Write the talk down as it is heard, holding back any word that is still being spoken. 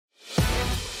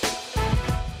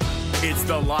It's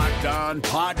the Locked On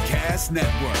Podcast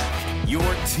Network, your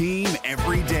team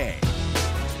every day.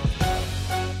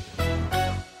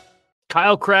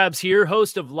 Kyle Krabs here,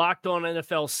 host of Locked On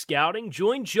NFL Scouting.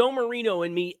 Join Joe Marino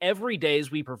and me every day as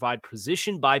we provide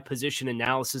position-by-position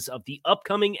analysis of the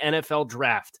upcoming NFL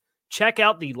Draft. Check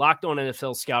out the Locked On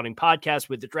NFL Scouting podcast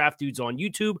with the Draft Dudes on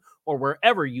YouTube or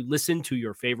wherever you listen to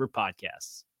your favorite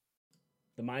podcasts.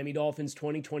 The Miami Dolphins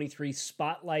 2023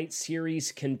 Spotlight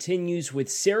Series continues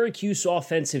with Syracuse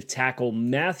offensive tackle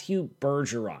Matthew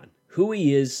Bergeron. Who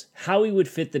he is, how he would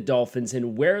fit the Dolphins,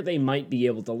 and where they might be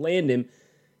able to land him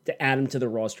to add him to the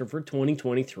roster for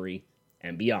 2023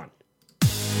 and beyond.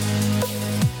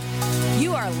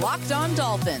 You are Locked On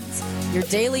Dolphins, your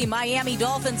daily Miami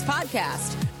Dolphins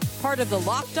podcast, part of the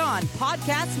Locked On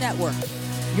Podcast Network,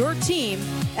 your team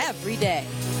every day.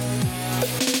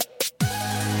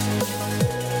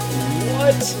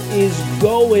 What is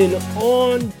going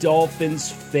on,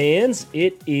 Dolphins fans?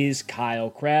 It is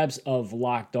Kyle Krabs of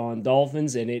Locked On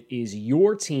Dolphins, and it is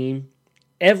your team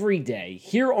every day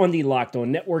here on the Locked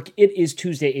On Network. It is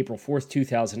Tuesday, April 4th,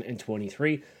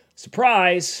 2023.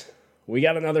 Surprise! We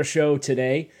got another show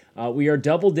today. We are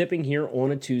double dipping here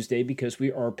on a Tuesday because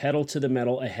we are pedal to the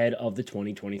metal ahead of the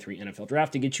 2023 NFL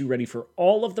Draft to get you ready for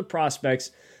all of the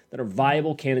prospects that are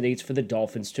viable candidates for the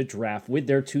Dolphins to draft with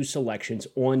their two selections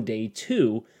on day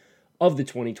 2 of the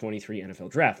 2023 NFL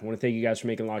Draft. I want to thank you guys for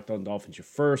making Locked On Dolphins your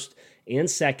first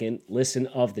and second listen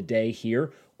of the day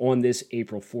here on this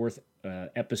April 4th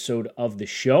episode of the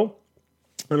show.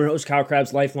 I'm your host, Kyle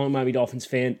Krabs, lifelong Miami Dolphins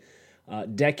fan,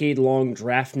 decade-long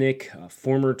draftnik,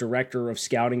 former director of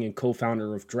scouting and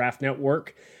co-founder of Draft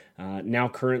Network, now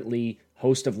currently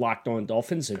host of Locked On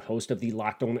Dolphins and host of the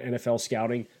Locked On NFL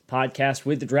Scouting podcast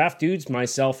with the Draft Dudes,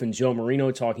 myself and Joe Marino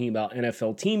talking about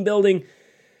NFL team building.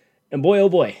 And boy, oh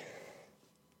boy,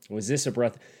 was this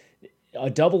a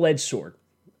double-edged sword,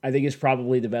 I think is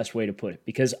probably the best way to put it,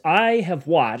 because I have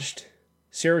watched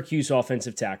Syracuse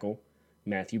offensive tackle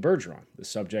Matthew Bergeron, the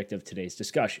subject of today's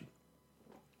discussion.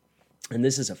 And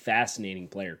this is a fascinating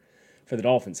player for the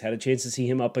Dolphins. Had a chance to see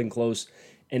him up and close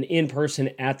and in person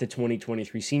at the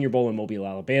 2023 Senior Bowl in Mobile,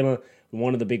 Alabama,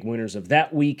 one of the big winners of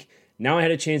that week. Now I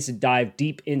had a chance to dive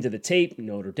deep into the tape,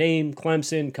 Notre Dame,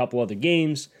 Clemson, a couple other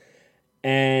games,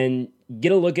 and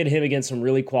get a look at him against some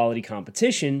really quality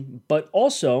competition. But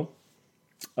also,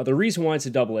 the reason why it's a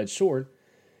double-edged sword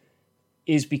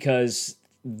is because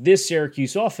this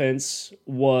Syracuse offense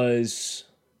was,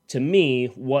 to me,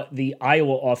 what the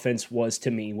Iowa offense was to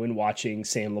me when watching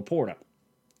Sam Laporta.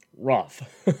 Rough.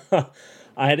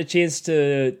 I had a chance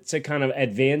to kind of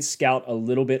advance scout a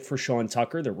little bit for Sean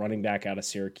Tucker, the running back out of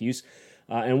Syracuse,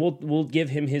 and we'll give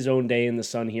him his own day in the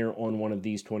sun here on one of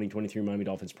these 2023 Miami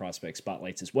Dolphins prospect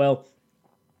spotlights as well.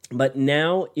 But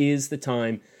now is the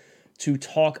time to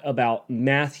talk about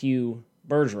Matthew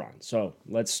Bergeron. So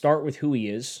let's start with who he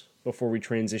is before we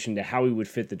transition to how he would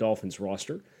fit the Dolphins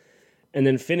roster, and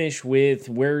then finish with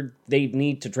where they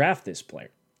need to draft this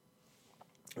player.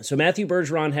 So Matthew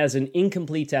Bergeron has an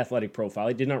incomplete athletic profile.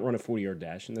 He did not run a 40-yard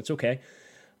dash, and that's okay.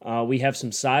 We have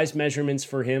some size measurements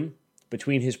for him.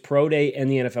 Between his pro day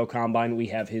and the NFL Combine, we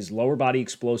have his lower body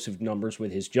explosive numbers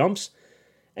with his jumps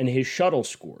and his shuttle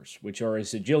scores, which are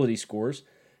his agility scores.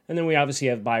 And then we obviously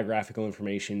have biographical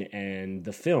information and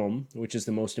the film, which is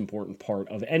the most important part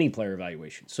of any player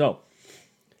evaluation. So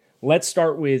let's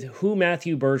start with who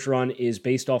Matthew Bergeron is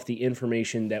based off the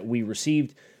information that we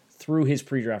received through his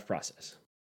pre-draft process.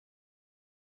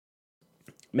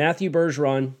 Matthew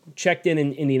Bergeron checked in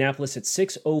Indianapolis at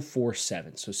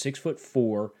 6'0", so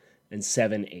 6'4" and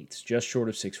 7/8, just short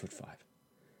of 6'5".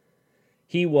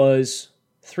 He was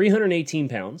 318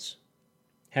 pounds,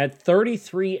 had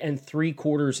 33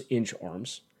 3/4 inch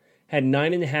arms, had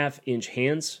 9.5 inch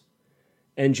hands,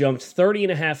 and jumped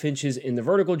 30.5 inches in the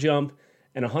vertical jump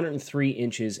and 103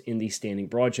 inches in the standing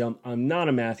broad jump. I'm not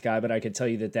a math guy, but I can tell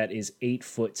you that is 8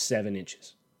 foot 7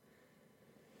 inches.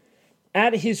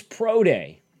 At his pro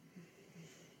day,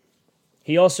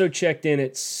 he also checked in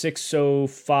at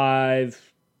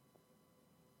 6'5",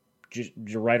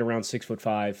 right around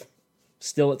 6'5",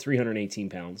 still at 318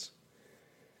 pounds.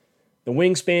 The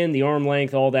wingspan, the arm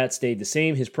length, all that stayed the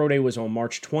same. His pro day was on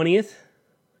March 20th,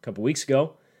 a couple weeks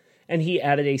ago, and he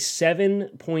added a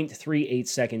 7.38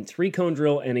 second three-cone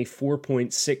drill and a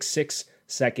 4.66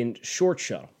 second short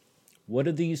shuttle. What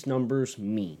do these numbers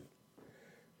mean?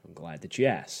 I'm glad that you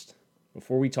asked.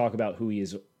 Before we talk about who he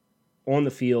is on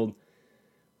the field,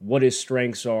 what his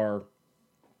strengths are,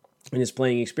 and his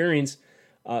playing experience,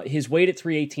 his weight at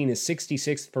 318 is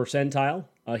 66th percentile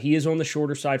He is on the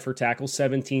shorter side for tackles,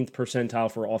 17th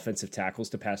percentile for offensive tackles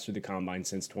to pass through the combine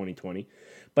since 2020.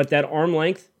 But that arm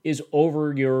length is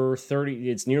over your 30,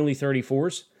 it's nearly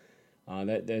 34s.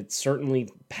 That certainly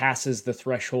passes the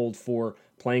threshold for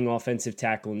playing offensive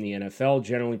tackle in the NFL.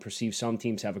 Generally perceived, some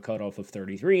teams have a cutoff of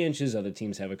 33 inches, other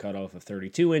teams have a cutoff of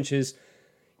 32 inches.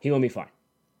 He'll be fine.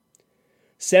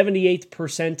 78th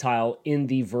percentile in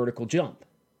the vertical jump.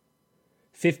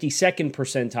 52nd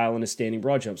percentile in a standing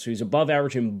broad jump. So he's above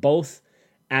average in both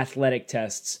athletic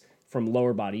tests from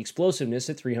lower body explosiveness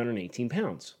at 318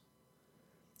 pounds.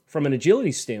 From an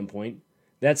agility standpoint,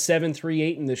 that's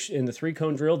 7.38 in the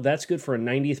three-cone drill. That's good for a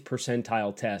 90th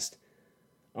percentile test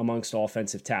amongst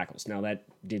offensive tackles. Now, that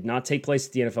did not take place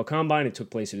at the NFL Combine. It took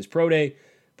place at his pro day,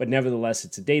 but nevertheless,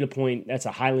 it's a data point. That's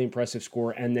a highly impressive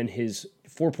score. And then his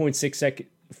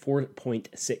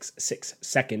 4.66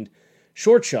 second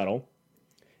short shuttle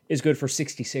is good for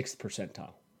 66th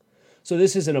percentile. So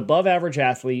this is an above-average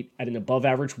athlete at an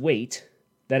above-average weight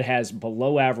that has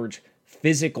below-average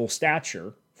physical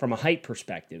stature from a height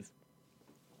perspective,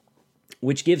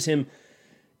 which gives him,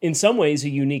 in some ways, a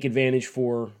unique advantage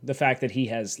for the fact that he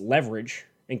has leverage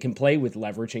and can play with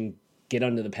leverage and get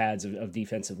under the pads of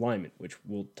defensive linemen, which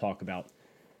we'll talk about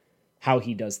how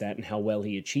he does that and how well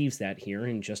he achieves that here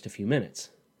in just a few minutes.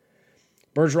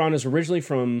 Bergeron is originally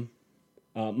from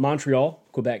Montreal,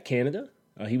 Quebec, Canada.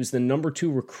 He was the number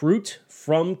 2 recruit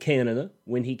from Canada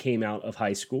when he came out of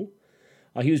high school.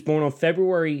 He was born on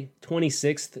February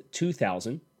 26th,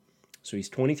 2000, so he's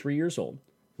 23 years old.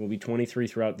 Will be 23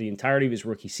 throughout the entirety of his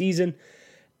rookie season,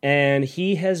 and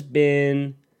he has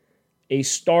been a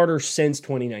starter since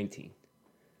 2019.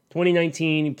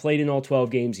 2019, he played in all 12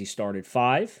 games. He started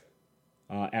 5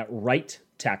 at right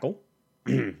tackle.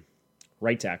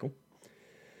 Right tackle.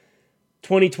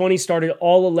 2020 started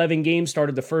all 11 games,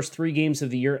 started the first 3 games of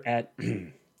the year at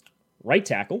right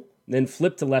tackle, then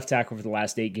flipped to left tackle for the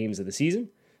last 8 games of the season.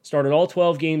 Started all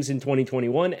 12 games in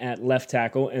 2021 at left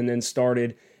tackle, and then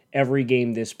started every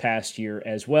game this past year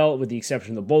as well, with the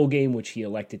exception of the bowl game, which he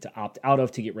elected to opt out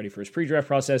of to get ready for his pre-draft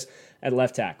process at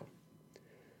left tackle.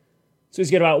 So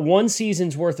he's got about 1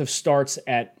 season's worth of starts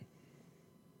at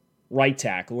right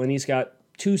tackle, and he's got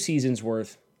 2 seasons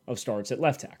worth of starts at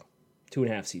left tackle.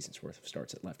 2.5 seasons worth of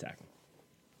starts at left tackle.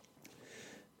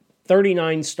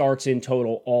 39 starts in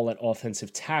total, all at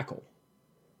offensive tackle.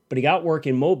 But he got work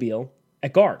in Mobile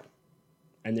at guard.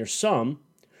 And there's some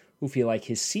who feel like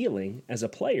his ceiling as a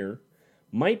player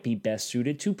might be best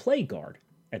suited to play guard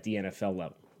at the NFL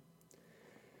level.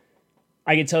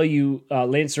 I can tell you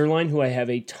Lance Zierlein, who I have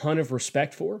a ton of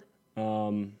respect for,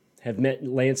 have met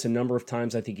Lance a number of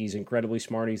times. I think he's incredibly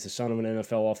smart. He's the son of an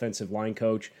NFL offensive line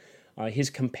coach.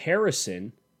 His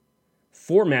comparison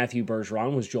for Matthew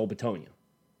Bergeron was Joel Bitonio.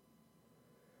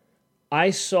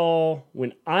 I saw,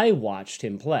 when I watched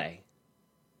him play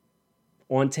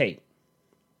on tape,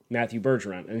 Matthew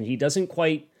Bergeron, and he doesn't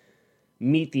quite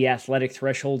meet the athletic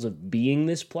thresholds of being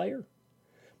this player,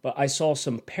 but I saw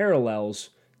some parallels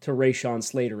to Rashawn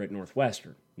Slater at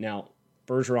Northwestern. Now,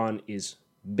 Bergeron is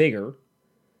bigger,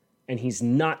 and he's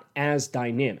not as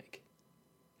dynamic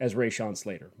as Rashawn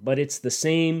Slater, but it's the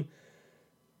same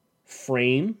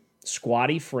frame,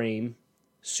 squatty frame,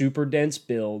 super dense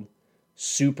build,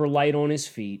 super light on his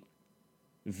feet,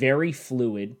 very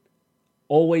fluid,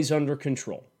 always under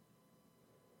control.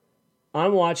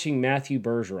 I'm watching Matthew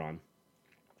Bergeron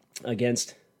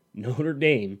against Notre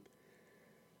Dame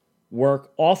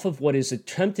work off of what is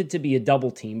attempted to be a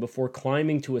double team before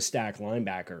climbing to a stack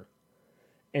linebacker.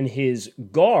 And his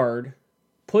guard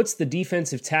puts the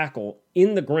defensive tackle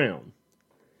in the ground.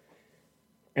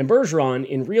 And Bergeron,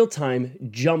 in real time,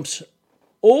 jumps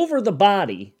over the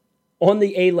body on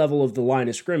the A level of the line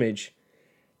of scrimmage,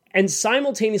 and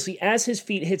simultaneously, as his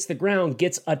feet hits the ground,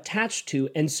 gets attached to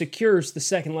and secures the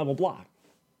second level block.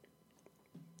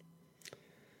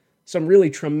 Some really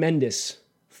tremendous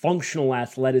functional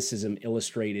athleticism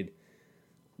illustrated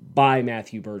by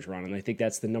Matthew Bergeron, and I think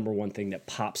that's the number one thing that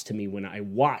pops to me when I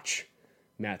watch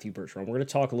Matthew Bergeron. We're going to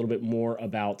talk a little bit more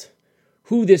about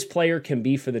who this player can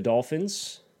be for the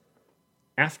Dolphins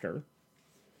after.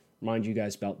 Remind you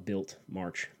guys about Built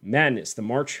March Madness. The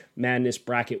March Madness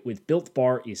bracket with Built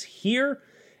Bar is here.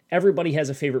 Everybody has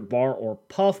a favorite bar or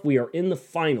puff. We are in the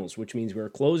finals, which means we are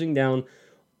closing down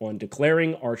on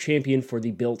declaring our champion for the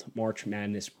Built March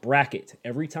Madness bracket.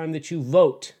 Every time that you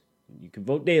vote, you can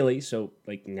vote daily, so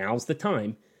now's the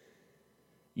time,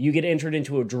 you get entered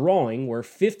into a drawing where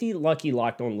 50 lucky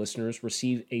Locked On listeners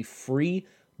receive a free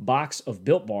box of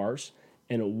Built Bars,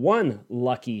 and 1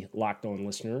 lucky Locked On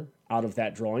listener out of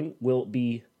that drawing will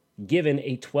be given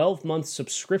a 12-month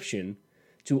subscription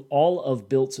to all of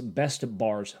Built's best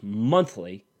bars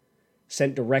monthly,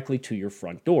 sent directly to your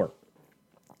front door.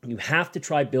 You have to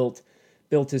try Built.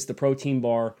 Built is the protein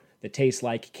bar that tastes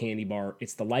like a candy bar.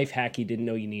 It's the life hack you didn't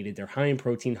know you needed. They're high in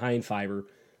protein, high in fiber,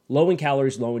 low in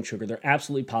calories, low in sugar. They're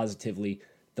absolutely positively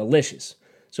delicious.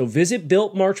 So visit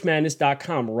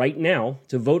BuiltMarchMadness.com right now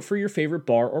to vote for your favorite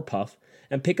bar or puff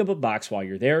and pick up a box while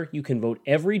you're there. You can vote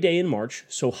every day in March,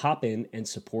 so hop in and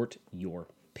support your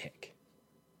pick.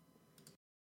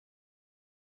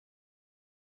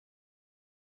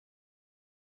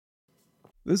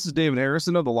 This is David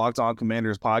Harrison of the Locked On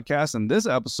Commanders podcast, and this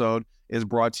episode is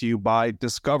brought to you by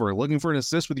Discover. Looking for an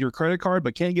assist with your credit card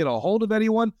but can't get a hold of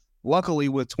anyone? Luckily,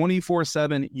 with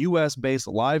 24/7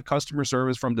 U.S.-based live customer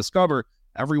service from Discover,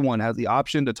 everyone has the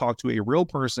option to talk to a real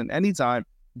person anytime,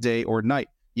 day or night.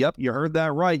 Yep, you heard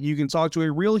that right. You can talk to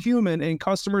a real human in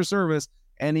customer service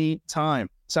anytime.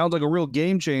 Sounds like a real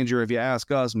game changer if you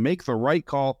ask us. Make the right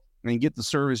call and get the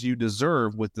service you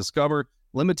deserve with Discover.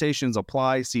 Limitations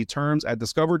apply. See terms at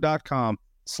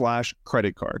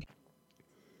discover.com/credit-card.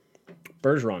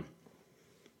 Bergeron.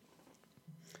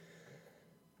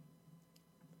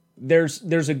 There's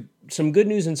some good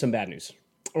news and some bad news.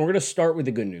 We're going to start with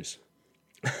the good news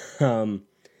in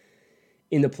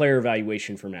the player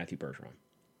evaluation for Matthew Bergeron.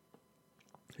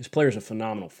 This player is a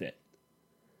phenomenal fit.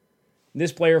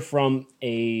 This player, from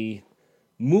a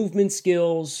movement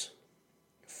skills,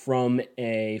 from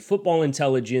a football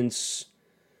intelligence,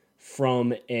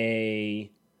 from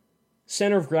a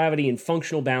center of gravity and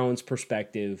functional balance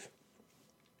perspective,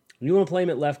 you want to play him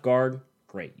at left guard?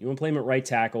 Great. You want to play him at right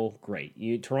tackle? Great.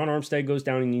 Teron Armstead goes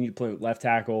down and you need to play him at left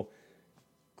tackle?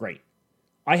 Great.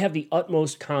 I have the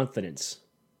utmost confidence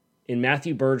in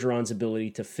Matthew Bergeron's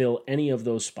ability to fill any of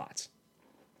those spots.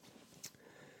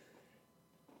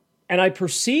 And I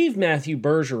perceive Matthew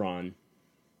Bergeron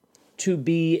to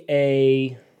be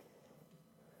I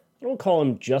don't call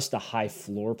him just a high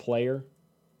floor player,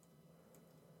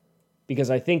 because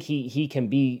I think he can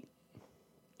be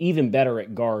even better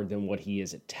at guard than what he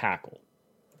is at tackle.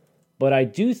 But I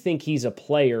do think he's a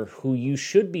player who you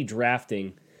should be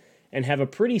drafting and have a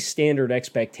pretty standard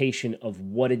expectation of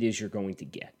what it is you're going to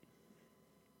get.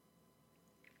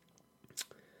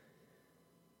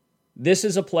 This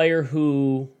is a player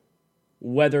who,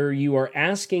 whether you are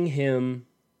asking him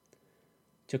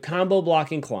to combo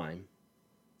block and climb,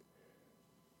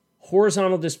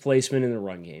 horizontal displacement in the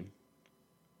run game,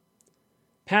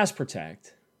 pass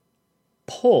protect,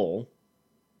 pull,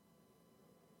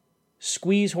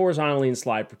 squeeze horizontally and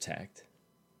slide protect,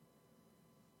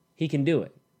 he can do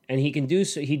it. And he can do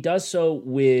so. He does so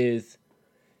with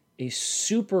a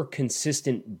super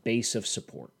consistent base of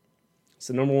support. It's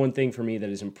the number one thing for me that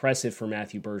is impressive for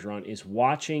Matthew Bergeron is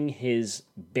watching his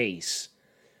base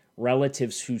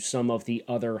relative to some of the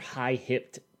other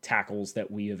high-hipped tackles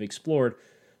that we have explored,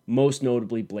 most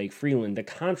notably Blake Freeland. The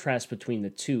contrast between the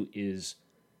two is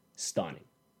stunning,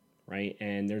 right?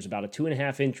 And there's about a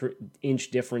 2.5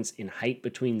 inch difference in height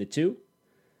between the two.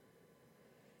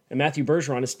 And Matthew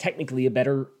Bergeron is technically a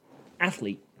better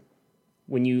athlete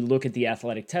when you look at the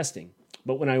athletic testing.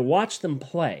 But when I watch them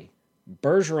play,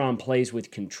 Bergeron plays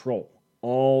with control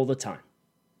all the time.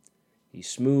 He's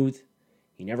smooth.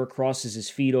 He never crosses his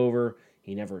feet over.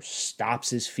 He never stops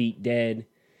his feet dead.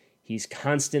 He's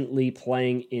constantly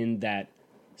playing in that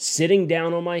sitting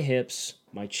down on my hips,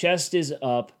 my chest is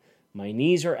up, my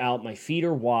knees are out, my feet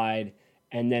are wide,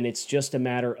 and then it's just a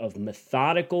matter of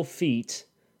methodical feet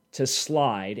to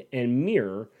slide and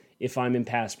mirror if I'm in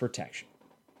pass protection.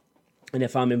 And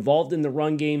if I'm involved in the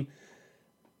run game,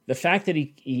 the fact that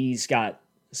he's got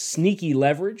sneaky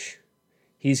leverage,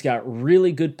 he's got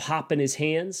really good pop in his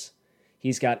hands,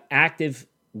 he's got active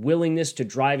willingness to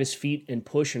drive his feet and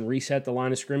push and reset the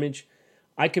line of scrimmage,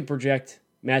 I could project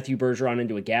Matthew Bergeron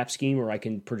into a gap scheme, or I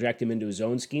can project him into a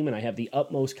zone scheme, and I have the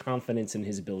utmost confidence in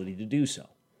his ability to do so.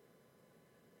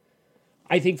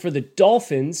 I think for the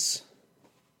Dolphins,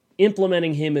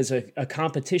 implementing him as a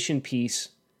competition piece,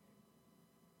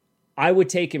 I would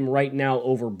take him right now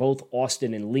over both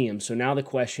Austin and Liam. So now the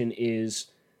question is,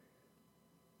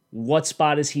 what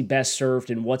spot is he best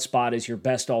served, and what spot is your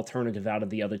best alternative out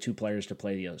of the other two players to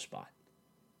play the other spot?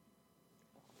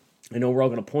 I know we're all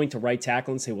going to point to right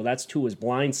tackle and say, well, that's Tua's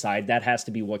blind side. That has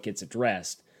to be what gets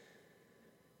addressed.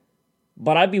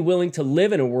 But I'd be willing to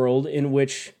live in a world in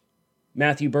which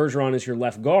Matthew Bergeron is your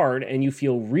left guard and you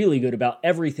feel really good about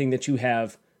everything that you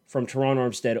have from Teron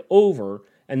Armstead over,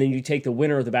 and then you take the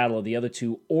winner of the battle of the other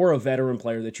two or a veteran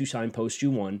player that you signed post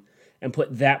U1 and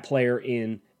put that player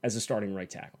in as a starting right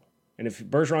tackle. And if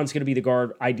Bergeron's going to be the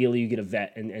guard, ideally you get a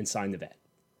vet and sign the vet.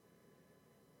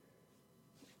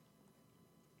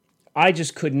 I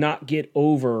just could not get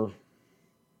over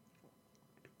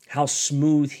how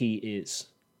smooth he is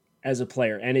as a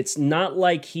player. And it's not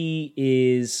like he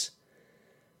is...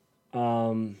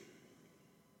 I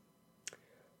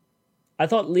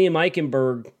thought Liam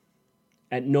Eichenberg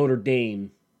at Notre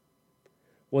Dame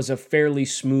was a fairly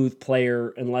smooth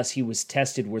player unless he was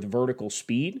tested with vertical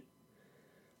speed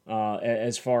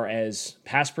as far as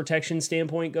pass protection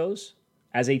standpoint goes,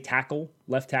 as a tackle,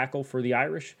 left tackle for the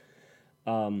Irish.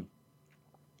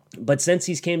 But since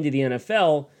he's came to the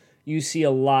NFL, you see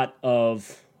a lot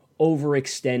of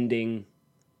overextending,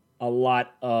 a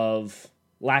lot of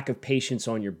lack of patience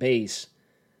on your base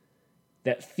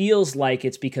that feels like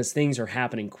it's because things are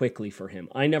happening quickly for him.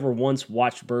 I never once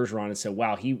watched Bergeron and said,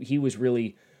 wow, he was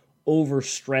really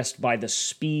overstressed by the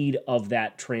speed of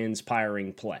that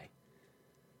transpiring play.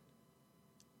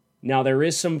 Now, there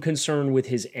is some concern with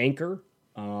his anchor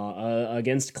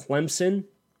against Clemson.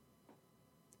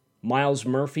 Miles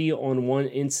Murphy on one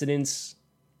incident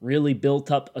really built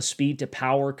up a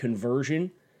speed-to-power conversion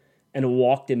and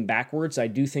walked him backwards. I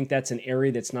do think that's an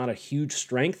area that's not a huge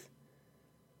strength.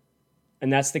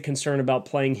 And that's the concern about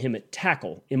playing him at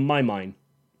tackle, in my mind,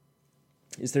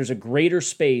 is there's a greater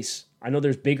space. I know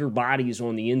there's bigger bodies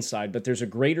on the inside, but there's a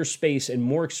greater space and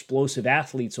more explosive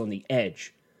athletes on the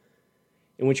edge,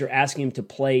 in which you're asking him to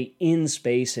play in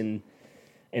space and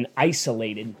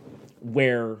isolated,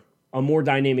 where a more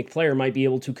dynamic player might be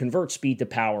able to convert speed to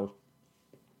power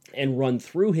and run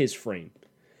through his frame,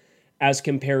 as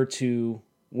compared to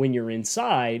when you're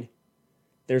inside,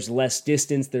 there's less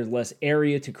distance, there's less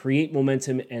area to create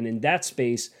momentum, and in that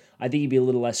space, I think he'd be a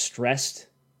little less stressed.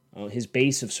 His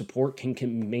base of support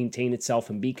can maintain itself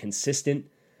and be consistent,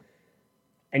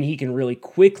 and he can really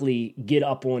quickly get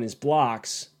up on his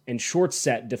blocks and short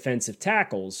set defensive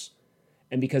tackles,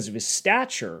 and because of his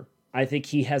stature, I think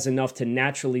he has enough to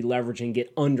naturally leverage and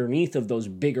get underneath of those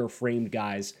bigger framed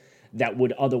guys that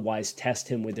would otherwise test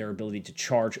him with their ability to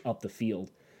charge up the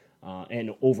field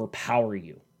and overpower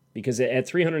you. Because at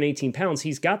 318 pounds,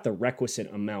 he's got the requisite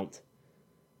amount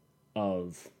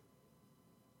of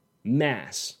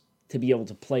mass to be able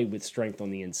to play with strength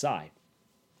on the inside.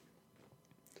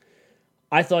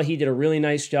 I thought he did a really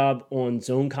nice job on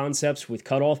zone concepts with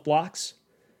cutoff blocks.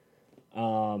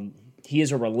 He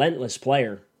is a relentless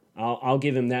player. I'll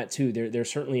give him that too. There's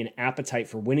certainly an appetite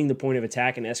for winning the point of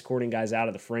attack and escorting guys out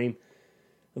of the frame.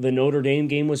 The Notre Dame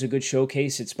game was a good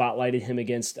showcase. It spotlighted him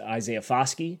against Isaiah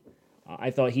Foskey. I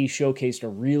thought he showcased a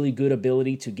really good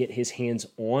ability to get his hands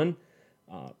on,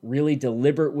 really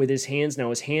deliberate with his hands.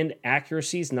 Now, his hand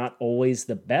accuracy is not always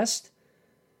the best,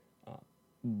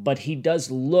 but he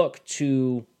does look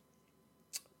to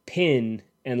pin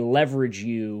and leverage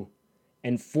you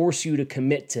and force you to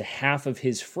commit to half of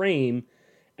his frame,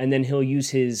 and then he'll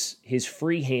use his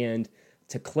free hand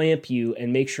to clamp you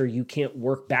and make sure you can't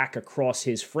work back across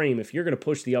his frame. If you're going to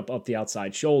push the up the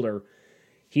outside shoulder,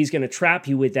 he's going to trap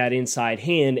you with that inside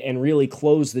hand and really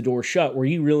close the door shut, where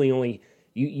you really only,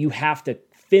 you have to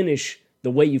finish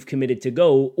the way you've committed to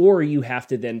go, or you have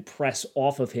to then press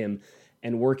off of him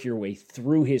and work your way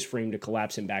through his frame to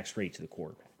collapse him back straight to the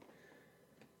quarterback.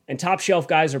 And top shelf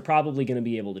guys are probably going to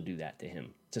be able to do that to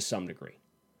him to some degree.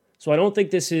 So I don't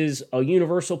think this is a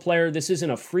universal player. This isn't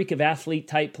a freak of athlete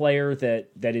type player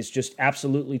that is just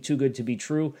absolutely too good to be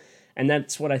true. And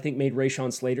that's what I think made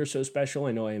Rashawn Slater so special.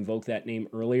 I know I invoked that name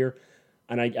earlier,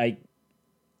 and I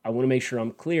want to make sure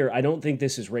I'm clear. I don't think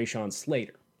this is Rashawn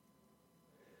Slater.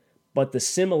 But the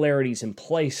similarities in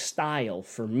play style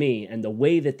for me, and the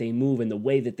way that they move and the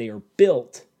way that they are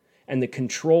built and the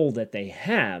control that they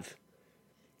have,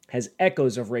 has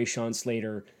echoes of Rashawn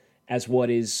Slater as what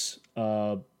is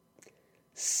 65th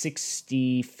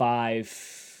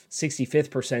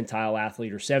percentile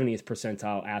athlete or 70th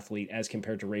percentile athlete, as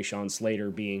compared to Rashawn Slater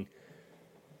being,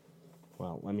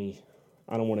 well,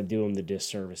 I don't want to do him the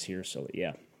disservice here, so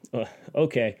yeah.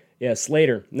 Okay, yeah,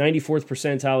 Slater, 94th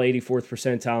percentile, 84th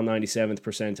percentile, 97th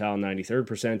percentile, 93rd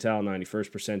percentile,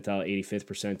 91st percentile, 85th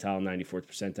percentile, 94th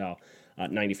percentile,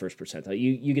 91st percentile.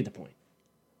 You get the point.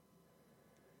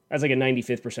 That's like a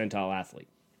 95th percentile athlete.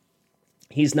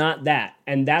 He's not that,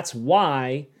 and that's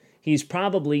why he's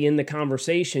probably in the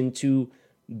conversation to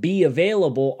be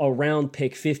available around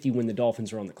pick 50 when the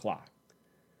Dolphins are on the clock.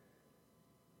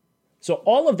 So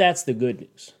all of that's the good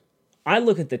news. I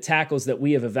look at the tackles that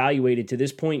we have evaluated to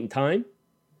this point in time,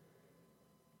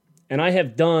 and I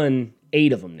have done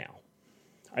 8 of them now.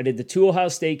 I did the 2 Ohio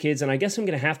State kids, and I guess I'm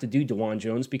going to have to do DeJuan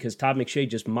Jones because Todd McShay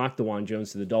just mocked DeJuan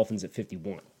Jones to the Dolphins at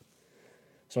 51.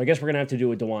 So I guess we're going to have to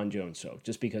do a DeJuan Jones, so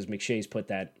just because McShay's put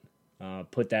that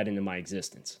into my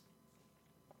existence.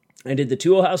 I did the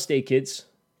 2 Ohio State kids,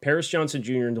 Paris Johnson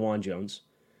Jr. and DeJuan Jones.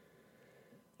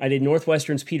 I did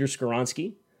Northwestern's Peter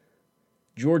Skoronski,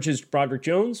 Georgia's Broderick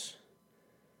Jones,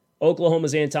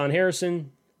 Oklahoma's Anton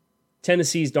Harrison,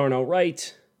 Tennessee's Darnell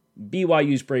Wright,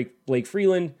 BYU's Blake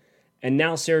Freeland, and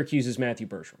now Syracuse's Matthew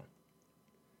Bergeron.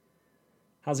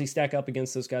 How's he stack up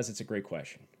against those guys? It's a great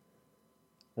question.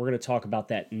 We're going to talk about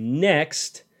that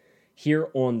next here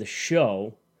on the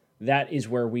show. That is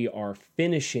where we are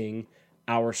finishing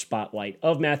our spotlight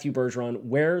of Matthew Bergeron,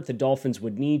 where the Dolphins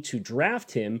would need to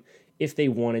draft him if they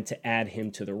wanted to add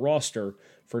him to the roster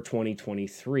for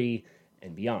 2023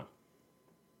 and beyond.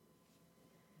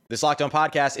 This Locked On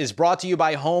podcast is brought to you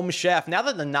by Home Chef. Now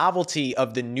that the novelty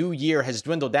of the new year has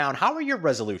dwindled down, how are your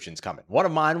resolutions coming? One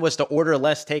of mine was to order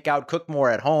less takeout, cook more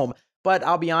at home, but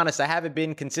I'll be honest, I haven't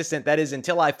been consistent. That is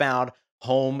until I found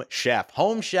Home Chef.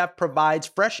 Home Chef provides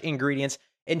fresh ingredients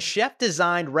and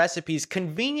chef-designed recipes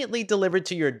conveniently delivered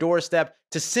to your doorstep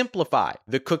to simplify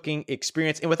the cooking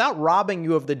experience and without robbing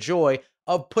you of the joy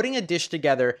of putting a dish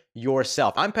together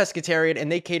yourself. I'm pescatarian,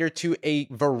 and they cater to a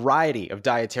variety of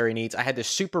dietary needs. I had this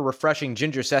super refreshing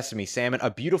ginger sesame salmon,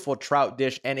 a beautiful trout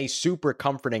dish, and a super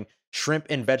comforting shrimp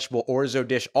and vegetable orzo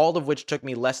dish, all of which took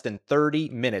me less than 30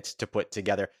 minutes to put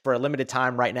together. For a limited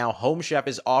time right now, Home Chef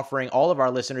is offering all of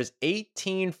our listeners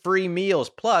 18 free meals,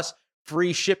 plus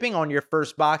free shipping on your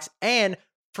first box and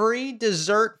free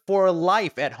dessert for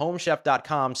life at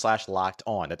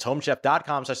homechef.com/lockedon. That's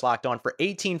homechef.com/lockedon for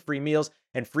 18 free meals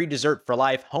and free dessert for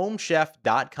life.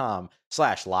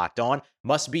 Homechef.com/lockedon.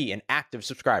 Must be an active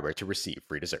subscriber to receive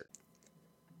free dessert.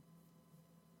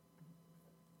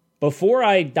 Before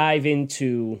I dive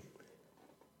into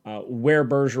where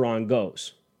Bergeron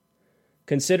goes,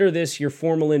 consider this your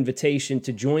formal invitation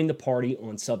to join the party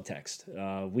on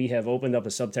Subtext. We have opened up a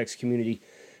Subtext community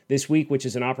this week, which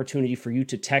is an opportunity for you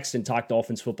to text and talk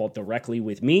Dolphins football directly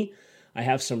with me. I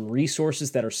have some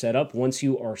resources that are set up. Once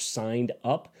you are signed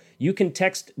up, you can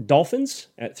text Dolphins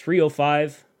at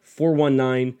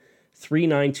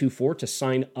 305-419-3924 to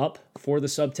sign up for the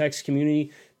Subtext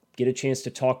community. Get a chance to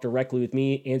talk directly with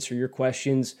me, answer your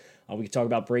questions. We can talk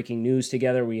about breaking news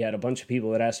together. We had a bunch of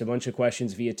people that asked a bunch of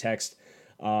questions via text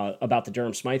about the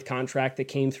Durham Smythe contract that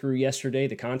came through yesterday,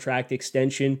 the contract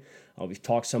extension. We've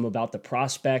talked some about the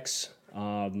prospects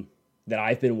that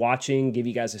I've been watching, give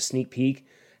you guys a sneak peek,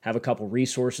 have a couple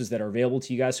resources that are available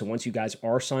to you guys. So once you guys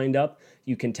are signed up,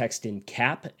 you can text in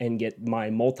cap and get my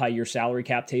multi-year salary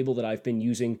cap table that I've been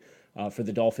using for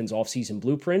the Dolphins offseason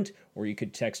blueprint, or you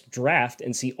could text draft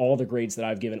and see all the grades that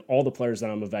I've given all the players that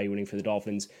I'm evaluating for the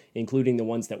Dolphins, including the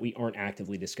ones that we aren't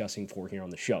actively discussing for here on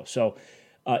the show. So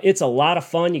it's a lot of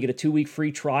fun. You get a 2-week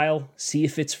free trial. See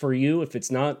if it's for you. If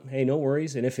it's not, hey, no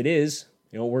worries. And if it is,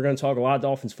 we're going to talk a lot of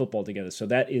Dolphins football together. So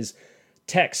that is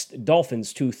text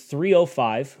Dolphins to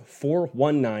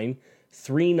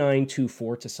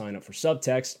 305-419-3924 to sign up for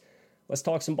Subtext. Let's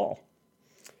talk some ball.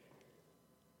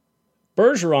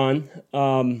 Bergeron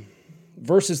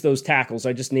versus those tackles.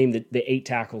 I just named the 8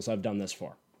 tackles I've done thus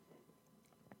far.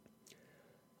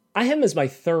 I have him as my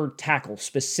third tackle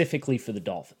specifically for the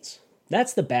Dolphins.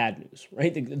 That's the bad news,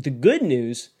 right? The good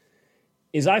news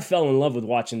is I fell in love with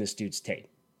watching this dude's tape.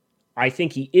 I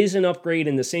think he is an upgrade,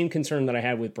 and the same concern that I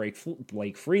had with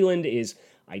Blake Freeland is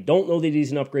I don't know that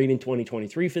he's an upgrade in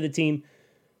 2023 for the team.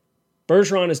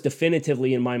 Bergeron is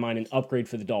definitively, in my mind, an upgrade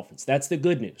for the Dolphins. That's the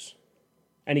good news.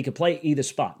 And he could play either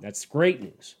spot. That's great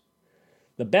news.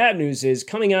 The bad news is,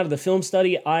 coming out of the film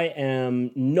study, I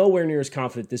am nowhere near as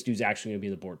confident this dude's actually going to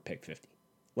be the board pick 50,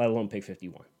 let alone pick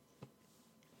 51.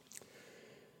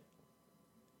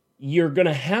 You're going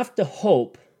to have to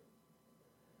hope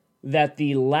that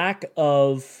the lack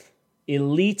of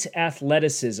elite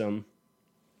athleticism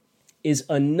is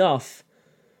enough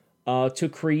to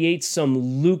create some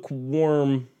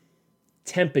lukewarm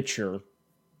temperature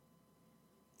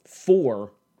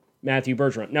for Matthew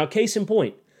Bergeron. Now, case in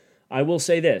point, I will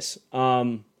say this.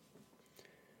 Liam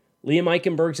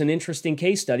Eichenberg's an interesting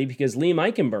case study because Liam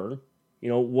Eichenberg,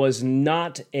 was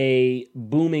not a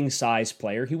booming size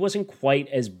player. He wasn't quite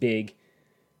as big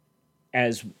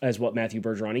as what Matthew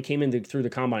Bergeron. He came in through the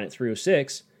combine at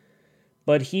 306,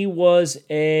 but he was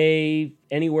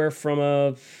anywhere from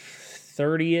a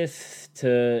 30th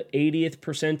to 80th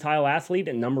percentile athlete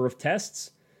in number of tests,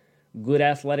 good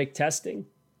athletic testing.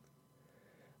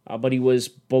 But he was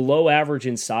below average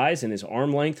in size, and his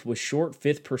arm length was short,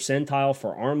 5th percentile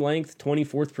for arm length,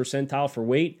 24th percentile for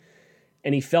weight,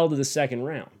 and he fell to the second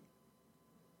round.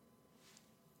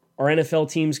 Our NFL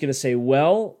team's going to say,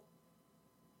 well,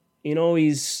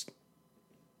 he's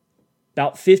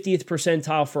about 50th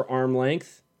percentile for arm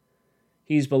length.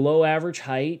 He's below average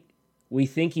height. We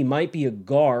think he might be a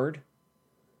guard.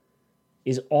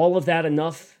 Is all of that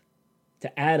enough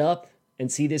to add up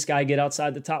and see this guy get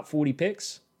outside the top 40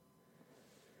 picks?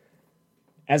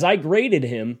 As I graded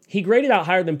him, he graded out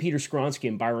higher than Peter Skoronski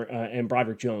and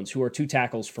Broderick Jones, who are two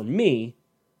tackles for me,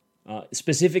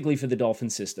 specifically for the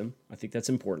Dolphins system. I think that's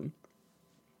important.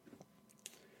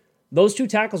 Those two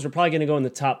tackles are probably going to go in the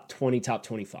top 20, top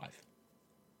 25.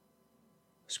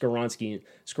 Skoronski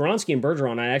and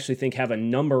Bergeron, I actually think, have a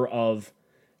number of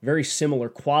very similar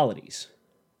qualities.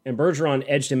 And Bergeron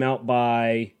edged him out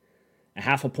by a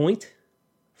half a point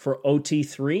for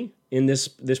OT3 in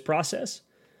this process.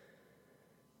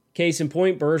 Case in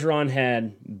point, Bergeron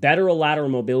had better lateral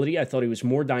mobility. I thought he was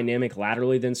more dynamic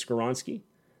laterally than Skoronski.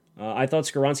 I thought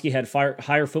Skoronski had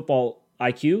higher football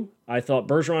IQ. I thought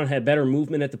Bergeron had better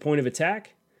movement at the point of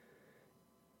attack.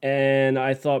 And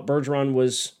I thought Bergeron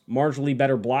was marginally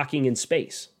better blocking in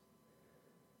space.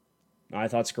 I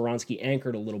thought Skoronski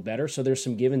anchored a little better, so there's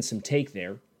some give and some take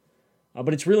there.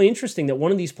 But it's really interesting that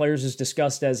one of these players is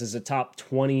discussed as a top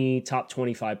 20, top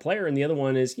 25 player, and the other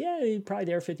one is, he's probably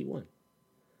there 51.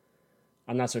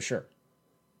 I'm not so sure.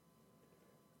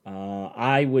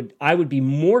 I would be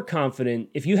more confident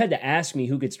if you had to ask me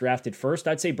who gets drafted first.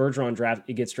 I'd say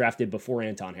Bergeron gets drafted before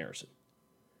Anton Harrison,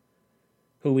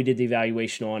 who we did the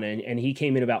evaluation on, and he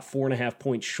came in about 4.5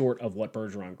 points short of what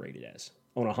Bergeron graded as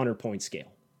on a 100-point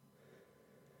scale.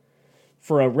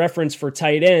 For a reference for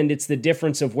tight end, it's the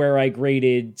difference of where I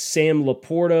graded Sam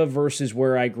Laporta versus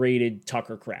where I graded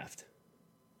Tucker Kraft.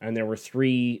 And there were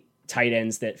 3 tight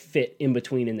ends that fit in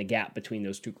the gap between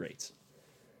those two grades.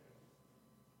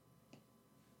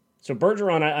 So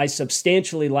Bergeron, I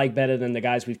substantially like better than the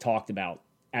guys we've talked about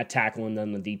at tackle and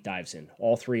then the deep dives in.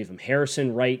 All 3 of them,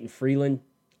 Harrison, Wright, and Freeland.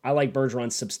 I like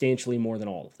Bergeron substantially more than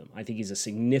all of them. I think he's a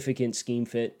significant scheme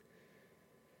fit.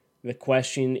 The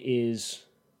question is,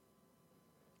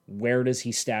 where does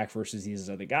he stack versus these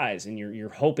other guys? And you're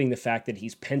hoping the fact that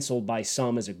he's penciled by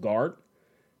some as a guard.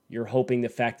 You're hoping the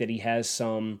fact that he has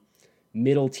some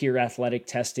middle-tier athletic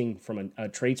testing from a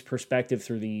traits perspective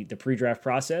through the pre-draft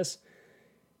process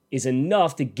is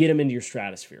enough to get him into your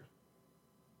stratosphere.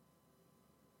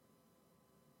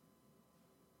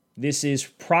 This is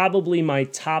probably my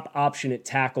top option at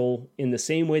tackle in the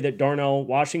same way that Darnell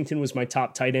Washington was my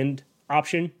top tight end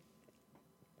option.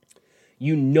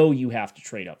 You know you have to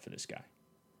trade up for this guy.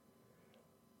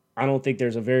 I don't think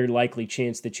there's a very likely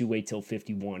chance that you wait till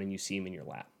 51 and you see him in your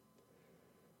lap.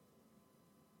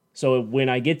 So when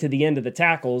I get to the end of the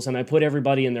tackles and I put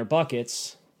everybody in their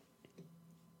buckets,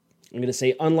 I'm going to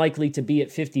say unlikely to be at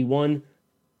 51,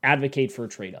 advocate for a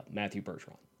trade up, Matthew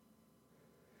Bergeron.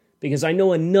 Because I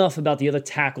know enough about the other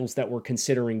tackles that we're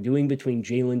considering doing between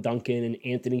Jalen Duncan and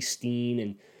Anthony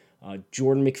Steen and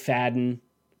Jordan McFadden,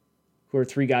 who are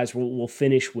 3 guys we'll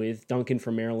finish with, Duncan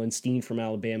from Maryland, Steen from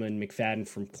Alabama, and McFadden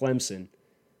from Clemson.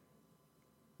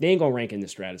 They ain't going to rank in the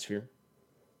stratosphere.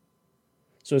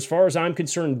 So as far as I'm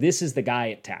concerned, this is the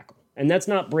guy at tackle. And that's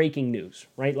not breaking news,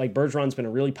 right? Like Bergeron's been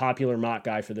a really popular mock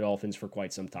guy for the Dolphins for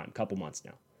quite some time, a couple months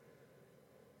now.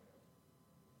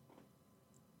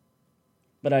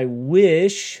 But I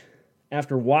wish,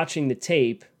 after watching the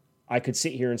tape, I could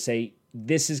sit here and say,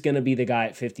 this is going to be the guy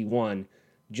at 51.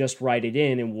 Just write it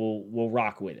in and we'll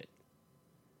rock with it.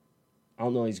 I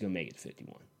don't know he's going to make it to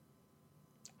 51.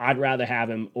 I'd rather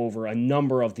have him over a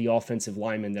number of the offensive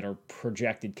linemen that are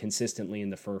projected consistently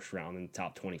in the first round in the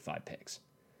top 25 picks.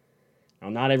 Now,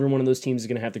 not every one of those teams is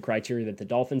going to have the criteria that the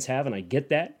Dolphins have, and I get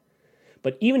that.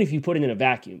 But even if you put it in a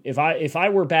vacuum, if I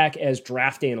were back as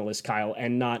draft analyst Kyle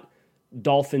and not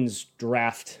Dolphins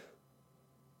draft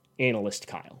analyst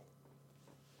Kyle,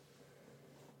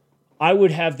 I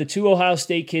would have the 2 Ohio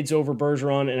State kids over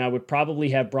Bergeron, and I would probably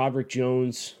have Broderick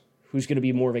Jones, who's going to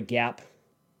be more of a gap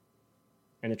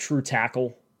and a true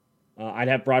tackle. I'd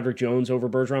have Broderick Jones over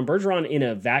Bergeron. Bergeron in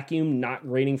a vacuum, not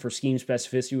grading for scheme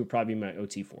specificity, would probably be my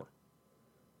OT4.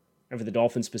 And for the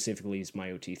Dolphins specifically, is my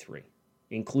OT3,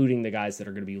 including the guys that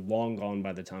are going to be long gone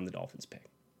by the time the Dolphins pick.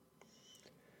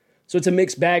 So it's a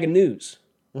mixed bag of news,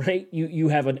 right? You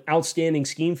have an outstanding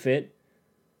scheme fit,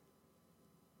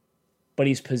 but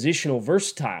he's positional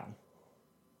versatile.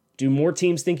 Do more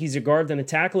teams think he's a guard than a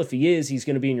tackle? If he is, he's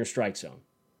going to be in your strike zone.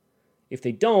 If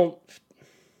they don't,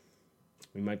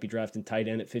 we might be drafting tight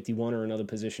end at 51 or another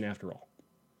position after all.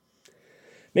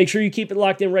 Make sure you keep it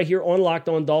locked in right here on Locked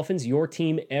On Dolphins, your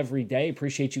team every day.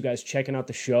 Appreciate you guys checking out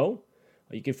the show.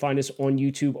 You can find us on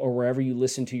YouTube or wherever you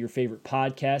listen to your favorite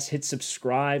podcasts. Hit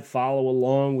subscribe, follow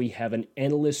along. We have an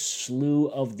endless slew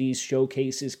of these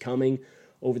showcases coming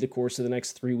over the course of the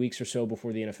next 3 weeks or so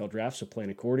before the NFL draft, so plan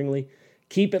accordingly.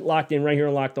 Keep it locked in right here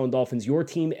on Locked On Dolphins, your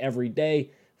team every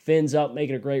day. Fins up, make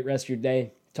it a great rest of your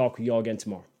day. Talk with you all again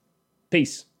tomorrow.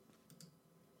 Peace.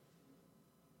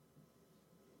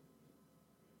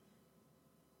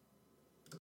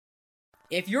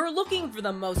 If you're looking for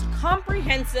the most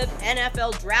comprehensive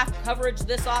NFL draft coverage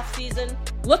this offseason,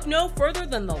 look no further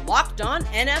than the Locked On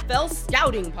NFL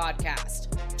Scouting Podcast.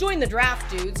 Join the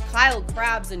draft dudes, Kyle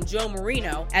Krabs and Joe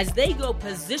Marino, as they go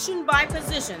position by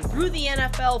position through the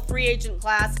NFL free agent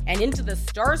class and into the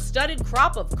star-studded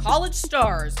crop of college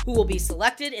stars who will be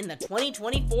selected in the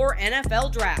 2024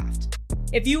 NFL Draft.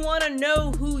 If you want to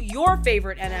know who your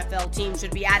favorite NFL team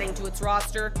should be adding to its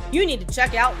roster, you need to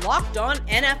check out Locked On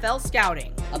NFL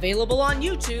Scouting, available on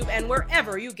YouTube and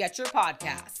wherever you get your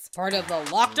podcasts. Part of the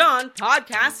Locked On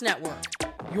Podcast Network,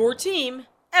 your team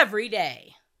every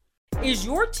day. Is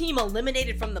your team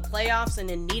eliminated from the playoffs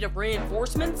and in need of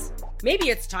reinforcements? Maybe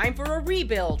it's time for a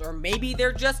rebuild, or maybe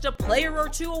they're just a player or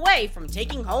two away from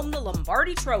taking home the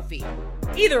Lombardi Trophy.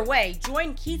 Either way,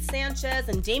 join Keith Sanchez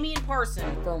and Damian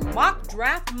Parson for Mock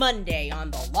Draft Monday on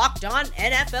the Locked On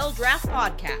NFL Draft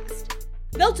Podcast.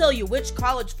 They'll tell you which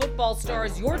college football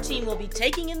stars your team will be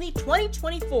taking in the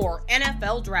 2024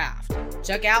 NFL Draft.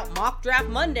 Check out Mock Draft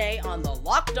Monday on the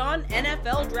Locked On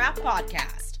NFL Draft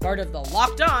Podcast, part of the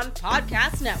Locked On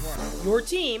Podcast Network, your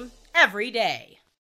team every day.